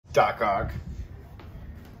Duhop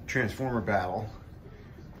Transformer battle.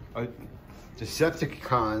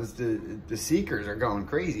 Decepticons, the Seekers are going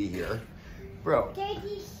crazy here. Bro,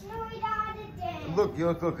 look,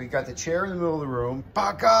 we got the chair in the middle of the room.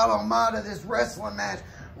 By God almighty, this wrestling match.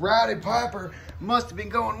 Rowdy Piper must have been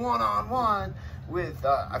going one-on-one with,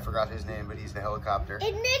 I forgot his name, but he's the helicopter.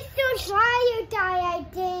 It's Mr. Flyer Guy, I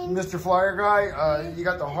think. Mr. Flyer Guy, you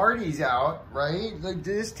got the Hardys out, right? Like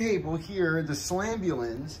this table here, the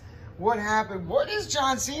Slambulins. What happened? What has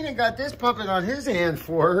John Cena got this puppet on his hand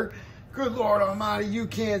for? Good Lord Almighty, you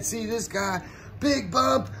can't see this guy. Big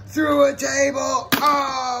bump through a table.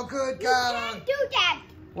 Oh, good God. You can't do that.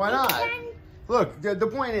 Why not? Look, the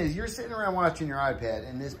point is, you're sitting around watching your iPad,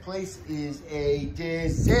 and this place is a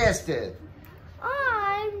disaster.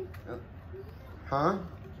 I'm Huh?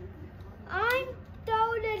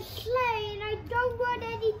 going to play, and I don't want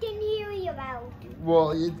anything to hear about.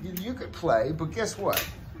 Well, you could play, but guess what?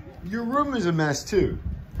 Your room is a mess, too.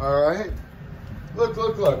 All right? Look.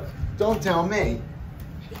 Don't tell me.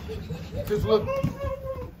 Just look.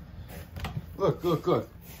 Look.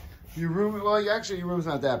 Your room, well, actually, your room's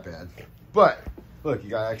not that bad. But, look, you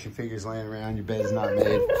got action figures laying around. Your bed's not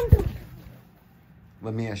made.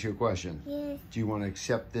 Let me ask you a question. Yes. Do you want to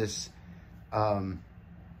accept this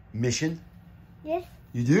mission? Yes.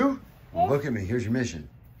 You do? Yes. Well, look at me. Here's your mission.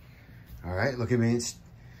 All right? Look at me.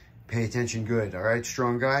 Pay attention good. All right,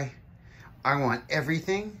 strong guy? I want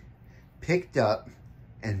everything picked up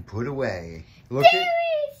and put away.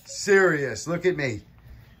 Serious. Look at me.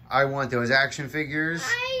 I want those action figures.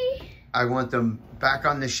 I want them back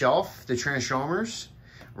on the shelf, the Transformers,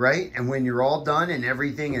 right? And when you're all done and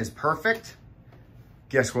everything is perfect,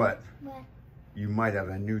 guess what? What? You might have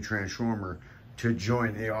a new Transformer to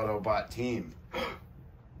join the Autobot team.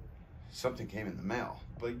 Something came in the mail,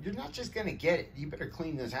 but you're not just gonna get it. You better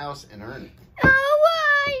clean this house and earn it. Oh,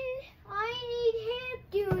 I need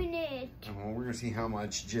help doing it. Well, we're gonna see how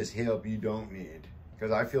much just help you don't need.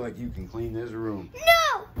 Because I feel like you can clean this room.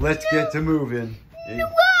 No! Let's get to moving. Why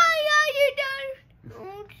are you done?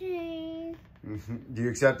 Okay. Do you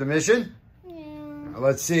accept the mission? Yeah.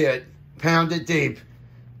 Let's see it. Pound it deep.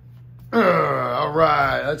 All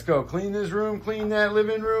right, let's go. Clean this room, clean that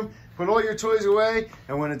living room, put all your toys away,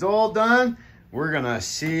 and when it's all done, we're gonna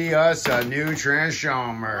see us a new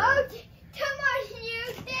Transformer. Okay. Come on,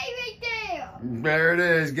 you stay right there. There it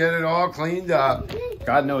is. Get it all cleaned up.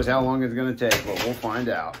 God knows how long it's gonna take, but we'll find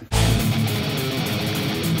out.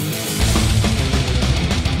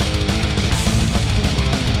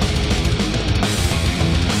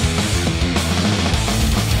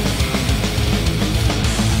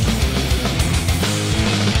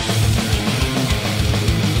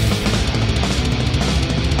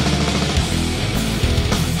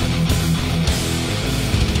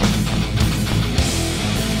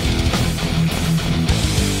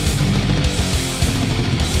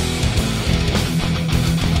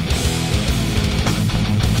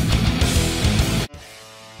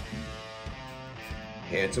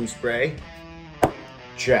 Handsome spray.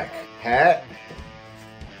 Check. Hat.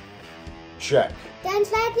 Check.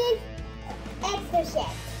 Sunglasses. Extra set.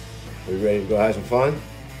 We ready to go have some fun?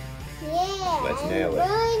 Yeah. Let's nail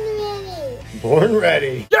it. Born ready. Born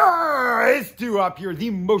ready. Yeah, it's Duhop here,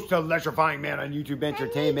 the most electrifying man on YouTube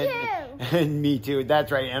entertainment. And me too.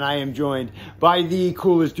 That's right. And I am joined by the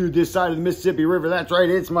coolest dude this side of the Mississippi River. That's right.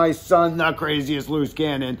 It's my son, the craziest loose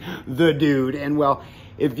cannon, the dude. And well,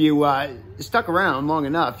 if you stuck around long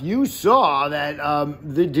enough, you saw that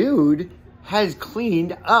the dude has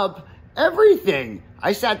cleaned up everything.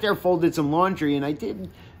 I sat there, folded some laundry, and I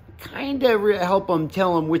did kind of help him,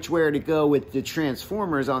 tell him which way to go with the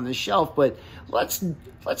Transformers on the shelf. But let's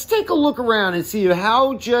take a look around and see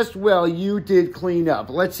how just well you did clean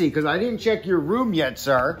up. Let's see, because I didn't check your room yet,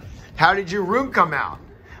 sir. How did your room come out?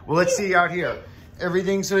 Well, let's see out here.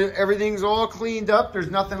 Everything's all cleaned up.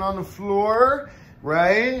 There's nothing on the floor.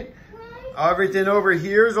 Right? Everything over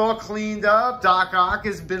here is all cleaned up. Duhop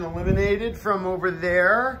has been eliminated from over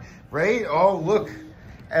there. Right? Oh, look.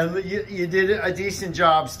 And you did a decent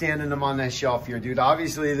job standing them on that shelf here, dude.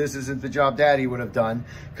 Obviously, this isn't the job Daddy would have done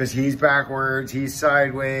because he's backwards, he's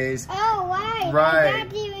sideways. Oh, why? Right.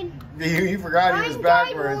 You forgot he was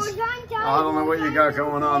backwards. I don't know what you got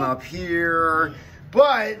going on up here.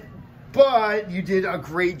 But you did a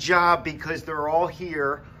great job because they're all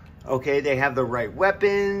here. Okay, they have the right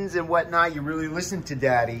weapons and whatnot. You really listened to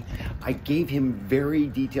Daddy. I gave him very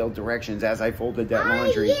detailed directions as I folded that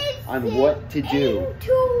laundry on what to do.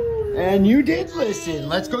 And you did listen.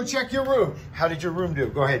 Let's go check your room. How did your room do?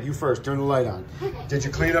 Go ahead, you first. Turn the light on. Did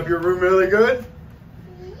you clean up your room really good?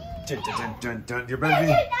 Dun, dun, dun, dun, dun. You better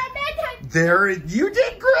be... There, you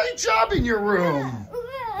did great job in your room.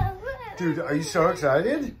 Dude, are you so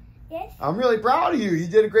excited? Yes. I'm really proud of you. You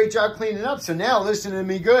did a great job cleaning up. So now listen to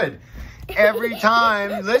me good. Every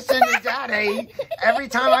time, listen to Daddy. Every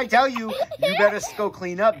time I tell you, you better go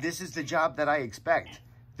clean up. This is the job that I expect.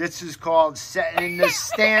 This is called setting the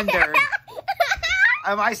standard.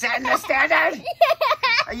 Am I setting the standard?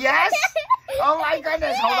 Yes? Oh my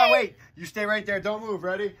goodness. Hold on, wait. You stay right there. Don't move.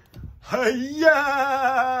 Ready?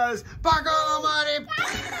 Yes! By God Almighty!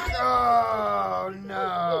 Oh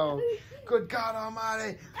no! Good God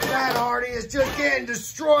Almighty! That Hardy is just getting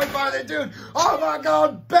destroyed by the dude. Oh my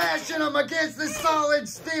God! Bashing him against the solid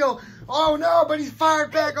steel. Oh no! But he's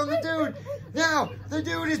fired back on the dude. Now the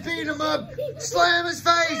dude is beating him up. Slam his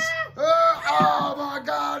face. Oh my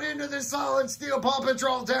God! Into the solid steel Paw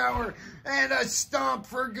Patrol tower and a stomp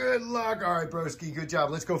for good luck. All right, broski. Good job.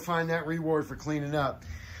 Let's go find that reward for cleaning up.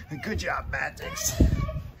 Good job, Matix.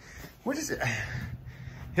 What is it?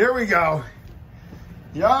 Here we go.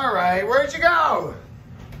 You all right? Where'd you go?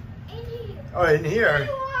 In here. Oh, in here.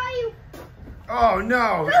 Who are you? Oh,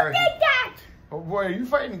 no. Look at that. Oh, boy, are you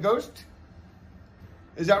fighting a ghost?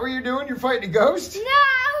 Is that what you're doing? You're fighting a ghost? No.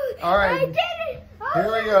 All right. I didn't. Here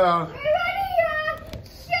we go.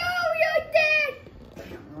 Show you did.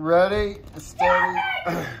 Ready? Steady.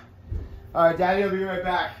 All right, Daddy will be right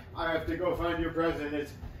back. I have to go find your present.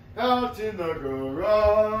 It's out in the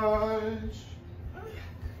garage.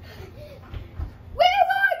 Where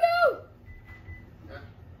are you?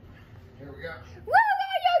 Here we go. Where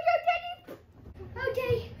are you, Daddy?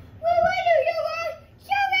 Okay. Where are you?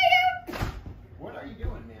 Show me you. What are you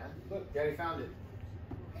doing, man? Look, Daddy found it.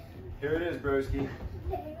 Here it is, broski.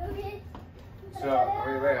 Okay. So,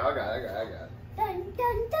 wait, I got it. Dun,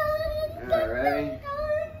 dun, dun, All right, ready?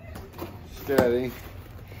 Steady.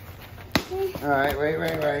 All right,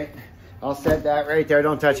 wait. I'll set that right there.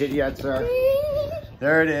 Don't touch it yet, sir.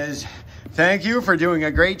 There it is. Thank you for doing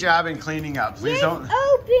a great job in cleaning up. Please don't open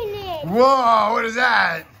it. Whoa, what is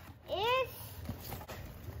that? It's...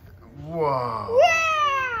 Whoa.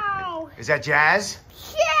 Wow. Is that Jazz?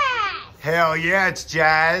 Yes. Hell yeah, it's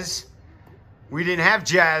Jazz. We didn't have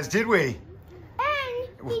Jazz, did we? And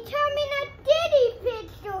he told me not Diddy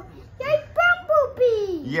pistol. Like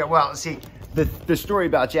Bumblebee. Yeah, well, see, the story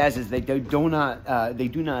about Jazz is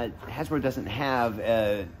Hasbro doesn't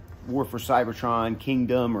have War for Cybertron,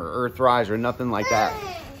 Kingdom, or Earthrise, or nothing like that.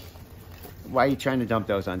 Why are you trying to dump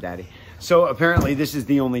those on Daddy? So apparently this is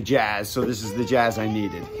the only Jazz, so this is the Jazz I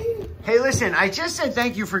needed. Hey, listen, I just said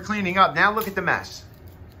thank you for cleaning up. Now look at the mess.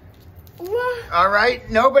 What? All right?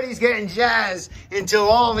 Nobody's getting Jazz until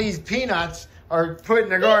all these peanuts are put in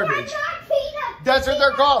the garbage. These are not peanuts. That's what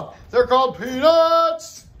they're called. They're called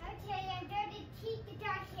peanuts. Okay, I'm going to keep the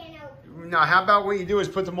dog can open. Now, how about what you do is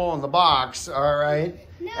put them all in the box, all right?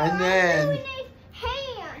 No, And then, I'm doing it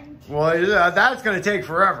hand. well, that's going to take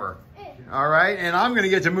forever. All right, and I'm gonna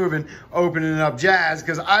get to moving, opening up Jazz,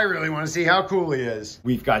 because I really want to see how cool he is.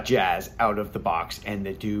 We've got Jazz out of the box, and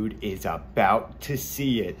the dude is about to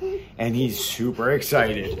see it, and he's super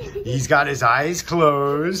excited. He's got his eyes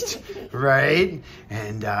closed, right?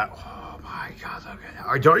 And oh my God, look at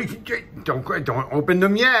that! Don't open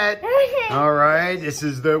them yet. All right, this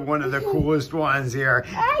is one of the coolest ones here.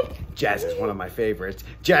 Jazz is one of my favorites.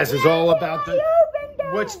 Jazz is all about the.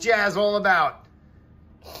 What's Jazz all about?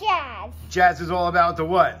 Jazz. Jazz is all about the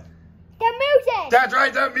what? The music. That's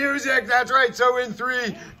right, the music. That's right. So in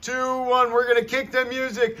 3, 2, 1, we're gonna kick the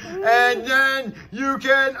music, and then you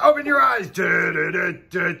can open your eyes.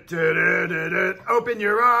 Open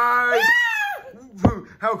your eyes.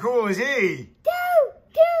 How cool is he?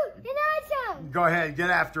 Dude, and awesome. Go ahead, get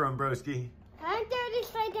after him, broski. I'm going to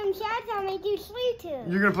play some jazz on my do sleep too.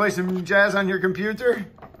 You're gonna play some Jazz on your computer?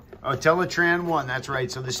 Oh, Teletran 1, that's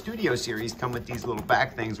right. So the Studio Series come with these little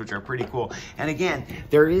back things, which are pretty cool. And again,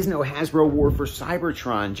 there is no Hasbro War for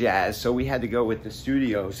Cybertron Jazz, so we had to go with the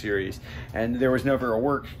Studio Series. And there was never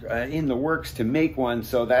in the works to make one,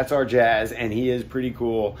 so that's our Jazz, and he is pretty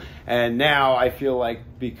cool. And now I feel like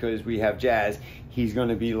because we have Jazz, he's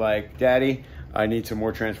gonna be like, Daddy, I need some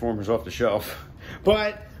more Transformers off the shelf.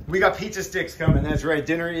 But we got pizza sticks coming, that's right.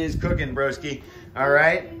 Dinner is cooking, broski. All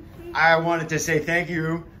right? I wanted to say thank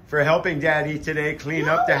you for helping Daddy today clean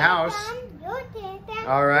up the house.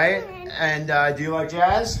 All right. And do you like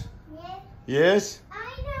Jazz? Yes. Yes?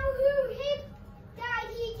 I know who his guy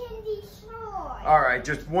he can destroy. All right.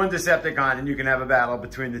 Just one Decepticon and you can have a battle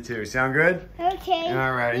between the two. Sound good? Okay.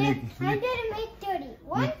 All right. Yes, And I'm going to make 30.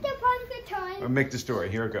 Once upon a time. make the story.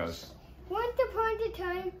 Here it goes. Once upon a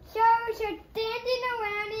time, Chores are standing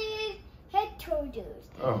around his head shoulders.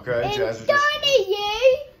 Okay. And Jazz is Donnie,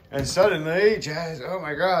 And suddenly, Jazz, oh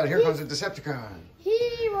my God, here comes a Decepticon.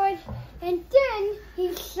 And then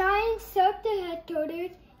he shines up the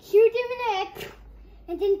headquarters, shoots him in the head,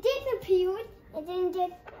 and then disappeared, and then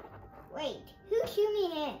just, wait, who shoot me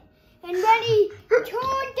in? And then he turned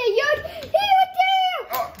the yacht, he was there!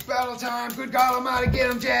 Oh, battle time, good God Almighty, get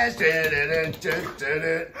him, Jazz.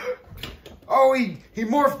 Oh, he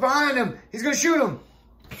morphed behind him. He's gonna shoot him.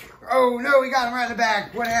 Oh no, he got him right in the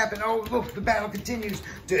back. What happened? Oh, look, the battle continues.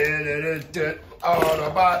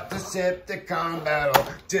 Autobot Decepticon battle.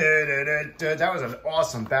 That was an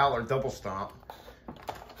awesome Valor double stomp.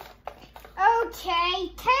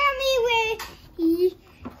 Okay, tell me where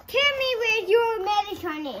your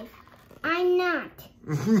Metatron is. I'm not.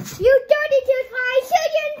 You started to try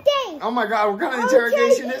certain things. Oh my God, what kind of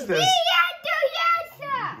interrogation is this? Yes,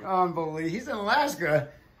 Unbelievable. He's in Alaska.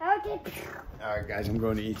 okay. All right, guys, I'm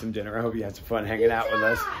going to eat some dinner. I hope you had some fun hanging out with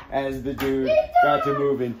us as the dude got to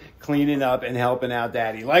moving, cleaning up, and helping out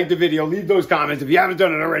Daddy. Like the video, leave those comments. If you haven't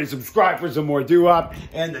done it already, subscribe for some more Duhop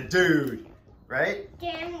and the dude, right?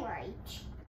 Damn right.